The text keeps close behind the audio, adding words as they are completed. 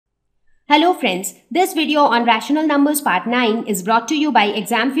Hello friends, this video on rational numbers part 9 is brought to you by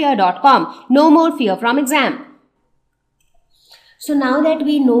examfear.com. No more fear from exam. So now that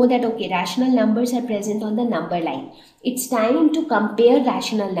we know that rational numbers are present on the number line, it's time to compare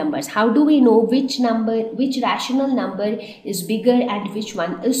rational numbers. How do we know which rational number is bigger and which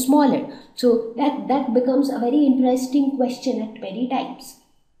one is smaller? So that becomes a very interesting question at many times.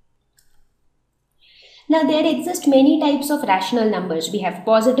 Now there exist many types of rational numbers. We have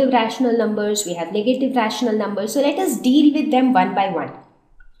positive rational numbers, we have negative rational numbers. So let us deal with them one by one.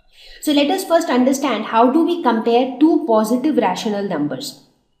 So let us first understand how do we compare two positive rational numbers.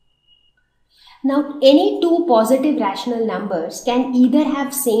 Now any two positive rational numbers can either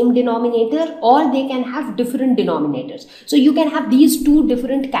have same denominator or they can have different denominators. So you can have these two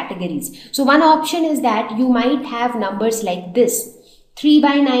different categories. So one option is that you might have numbers like this. 3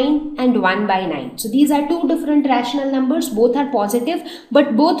 by 9 and 1 by 9. So these are two different rational numbers, both are positive,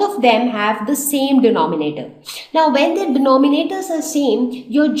 but both of them have the same denominator. Now when the denominators are same,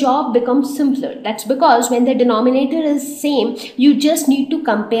 your job becomes simpler. That's because when the denominator is same, you just need to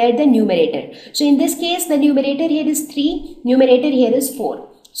compare the numerator. So in this case, the numerator here is 3, numerator here is 4.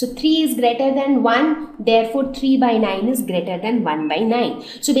 So 3 is greater than 1, therefore 3 by 9 is greater than 1 by 9.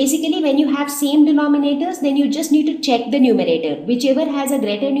 So basically when you have same denominators, then you just need to check the numerator. Whichever has a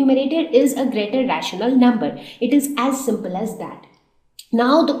greater numerator is a greater rational number. It is as simple as that.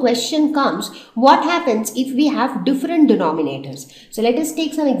 Now the question comes, what happens if we have different denominators? So let us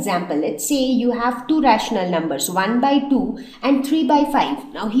take some example. Let's say you have two rational numbers, 1 by 2 and 3 by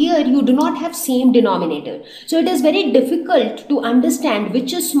 5. Now here you do not have same denominator. So it is very difficult to understand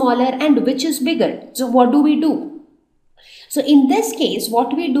which is smaller and which is bigger. So what do we do? So in this case,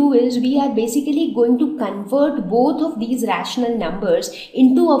 what we do is we are basically going to convert both of these rational numbers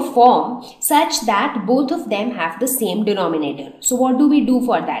into a form such that both of them have the same denominator. So what do we do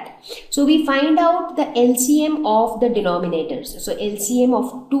for that? So we find out the LCM of the denominators. So LCM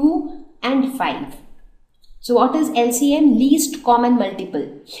of 2 and 5. So what is LCM? Least common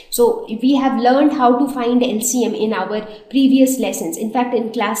multiple. So we have learned how to find LCM in our previous lessons. In fact,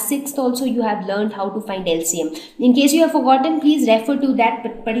 in class 6th also you have learned how to find LCM. In case you have forgotten, please refer to that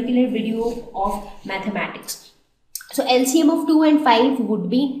particular video of mathematics. So LCM of 2 and 5 would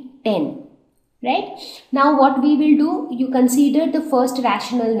be 10. Right? Now what we will do, you consider the first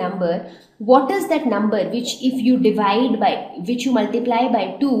rational number. What is that number which if you divide by, which you multiply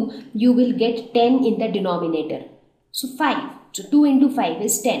by 2, you will get 10 in the denominator. So 5. So 2 into 5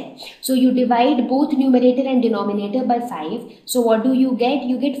 is 10. So you divide both numerator and denominator by 5. So what do you get?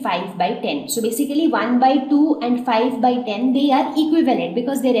 You get 5 by 10. So basically 1 by 2 and 5 by 10, they are equivalent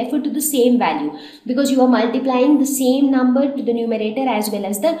because they refer to the same value. Because you are multiplying the same number to the numerator as well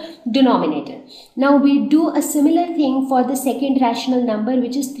as the denominator. Now we do a similar thing for the second rational number,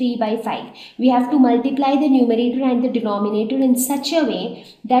 which is 3 by 5. We have to multiply the numerator and the denominator in such a way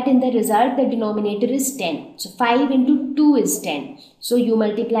that in the result the denominator is 10. So 5 into 2 is 10. So you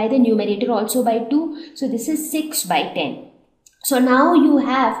multiply the numerator also by 2. So this is 6 by 10. So now you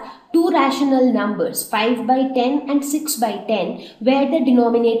have two rational numbers, 5 by 10 and 6 by 10, where the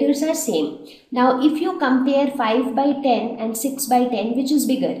denominators are same. Now if you compare 5 by 10 and 6 by 10, which is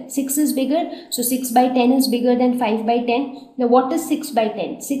bigger? 6 is bigger. So 6 by 10 is bigger than 5 by 10. Now what is 6 by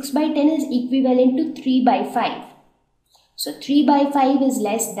 10? 6 by 10 is equivalent to 3 by 5. So 3 by 5 is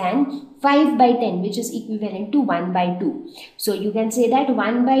less than 5 by 10, which is equivalent to 1 by 2. So you can say that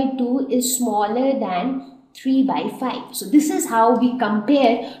 1 by 2 is smaller than 3 by 5. So this is how we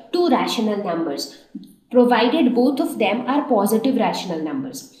compare two rational numbers, provided both of them are positive rational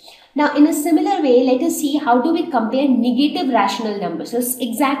numbers. Now in a similar way, let us see how do we compare negative rational numbers. So it's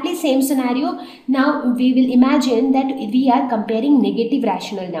exactly same scenario. Now we will imagine that we are comparing negative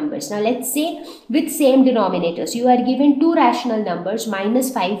rational numbers. Now let's say with same denominators, you are given two rational numbers,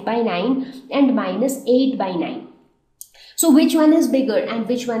 minus 5 by 9 and minus 8 by 9. So which one is bigger and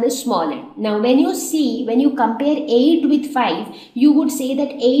which one is smaller? Now when you compare 8 with 5, you would say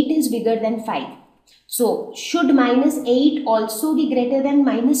that 8 is bigger than 5. So should minus 8 also be greater than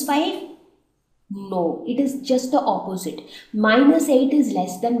minus 5? No, it is just the opposite. Minus 8 is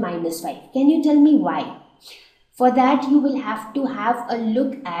less than minus 5. Can you tell me why? For that you will have to have a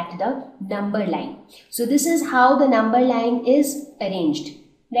look at the number line. So this is how the number line is arranged,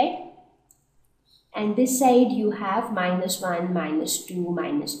 right? And this side you have minus 1, minus 2,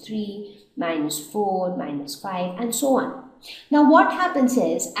 minus 3, minus 4, minus 5 and so on. Now what happens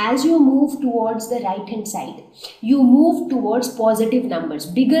is, as you move towards the right hand side, you move towards positive numbers,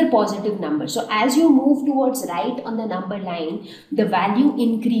 bigger positive numbers. So as you move towards right on the number line, the value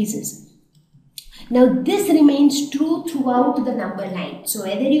increases. Now this remains true throughout the number line. So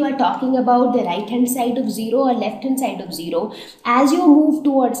whether you are talking about the right hand side of 0 or left hand side of 0, as you move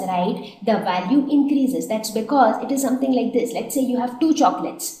towards right, the value increases. That's because it is something like this. Let's say you have 2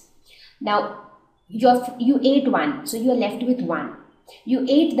 chocolates. Now you ate one, so you are left with 1. You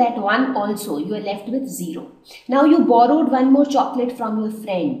ate that one also, you are left with 0. Now you borrowed one more chocolate from your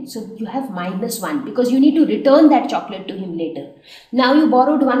friend, so you have -1 because you need to return that chocolate to him later. Now you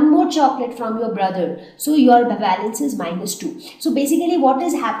borrowed one more chocolate from your brother, so your balance is -2. So basically what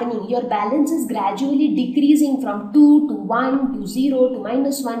is happening, your balance is gradually decreasing from 2 to 1 to 0 to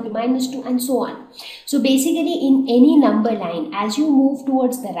 -1 to -2 and so on. So basically in any number line, as you move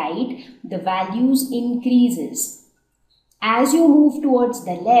towards the right, the values increases. As you move towards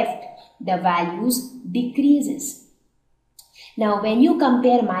the left, the values decreases. Now when you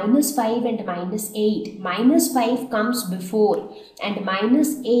compare -5 and -8, -5 comes before and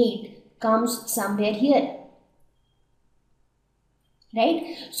 -8 comes somewhere here. Right?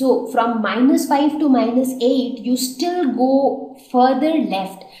 So from -5 to -8, you still go further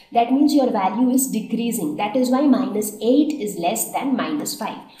left. That means your value is decreasing. That is why -8 is less than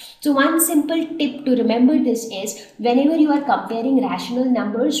 -5. So one simple tip to remember this is, whenever you are comparing rational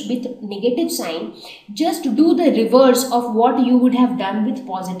numbers with negative sign, just do the reverse of what you would have done with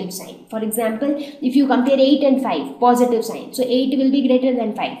positive sign. For example, if you compare 8 and 5, positive sign, so 8 will be greater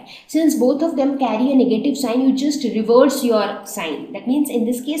than 5. Since both of them carry a negative sign, you just reverse your sign. That means in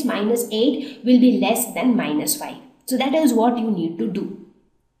this case, -8 will be less than -5. So that is what you need to do.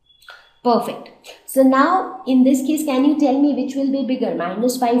 Perfect. So now in this case, can you tell me which will be bigger,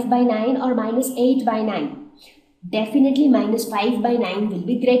 -5 by 9 or -8 by 9? Definitely -5 by 9 will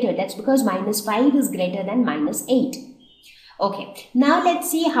be greater. That's because -5 is greater than -8. Okay, now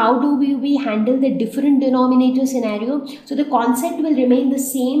let's see how do we handle the different denominator scenario. So the concept will remain the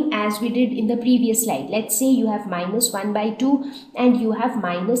same as we did in the previous slide. Let's say you have -1 by 2 and you have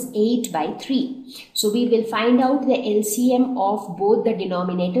 -8 by 3. So we will find out the LCM of both the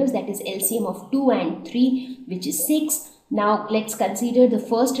denominators, that is LCM of 2 and 3, which is 6. Now let's consider the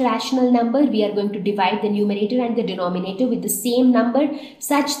first rational number. We are going to divide the numerator and the denominator with the same number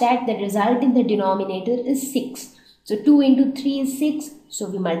such that the result in the denominator is 6. So 2 into 3 is 6. So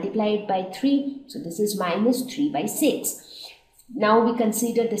we multiply it by 3. So this is -3 by 6. Now we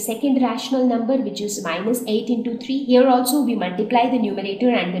consider the second rational number, which is -8 into 3. Here also we multiply the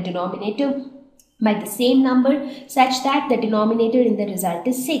numerator and the denominator by the same number such that the denominator in the result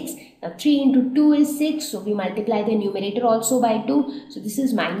is 6. Now 3 into 2 is 6. So we multiply the numerator also by 2. So this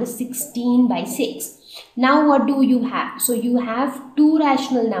is -16 by 6. Now what do you have? So you have two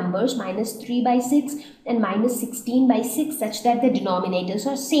rational numbers, -3 by 6 and -16 by 6, such that the denominators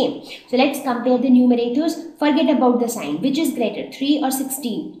are same. So let's compare the numerators. Forget about the sign. Which is greater, 3 or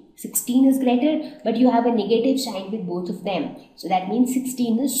 16? 16 is greater, but you have a negative sign with both of them. So that means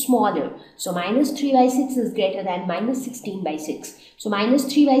 16 is smaller. So -3 by 6 is greater than -16 by 6. So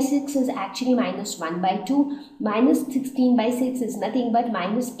 -3 by 6 is actually -1 by 2. -16 by 6 is nothing but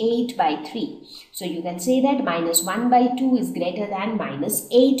 -8 by 3. So you can say that -1 by 2 is greater than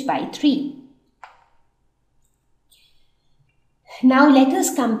 -8 by 3. Now let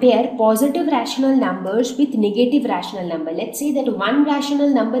us compare positive rational numbers with negative rational number. Let's say that one rational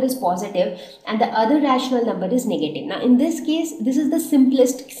number is positive and the other rational number is negative. Now in this case, this is the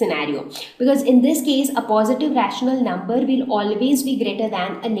simplest scenario, because in this case a positive rational number will always be greater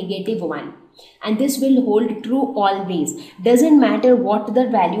than a negative one. And this will hold true always. Doesn't matter what the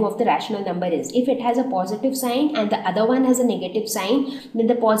value of the rational number is. If it has a positive sign and the other one has a negative sign, then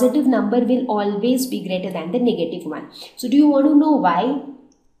the positive number will always be greater than the negative one. So do you want to know why?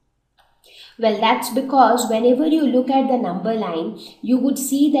 Well, that's because whenever you look at the number line, you would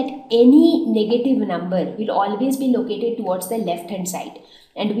see that any negative number will always be located towards the left hand side.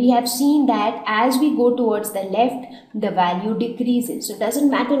 And we have seen that as we go towards the left, the value decreases. So it doesn't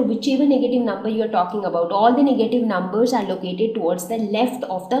matter whichever negative number you are talking about. All the negative numbers are located towards the left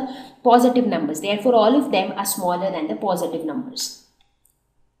of the positive numbers. Therefore, all of them are smaller than the positive numbers.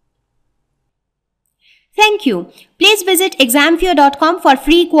 Thank you. Please visit examfear.com for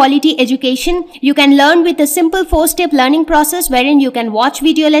free quality education. You can learn with a simple 4-step learning process wherein you can watch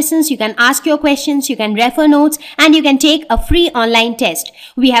video lessons, you can ask your questions, you can refer notes, and you can take a free online test.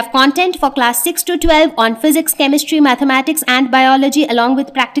 We have content for class 6 to 12 on physics, chemistry, mathematics, and biology along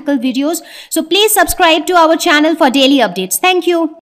with practical videos. So please subscribe to our channel for daily updates. Thank you.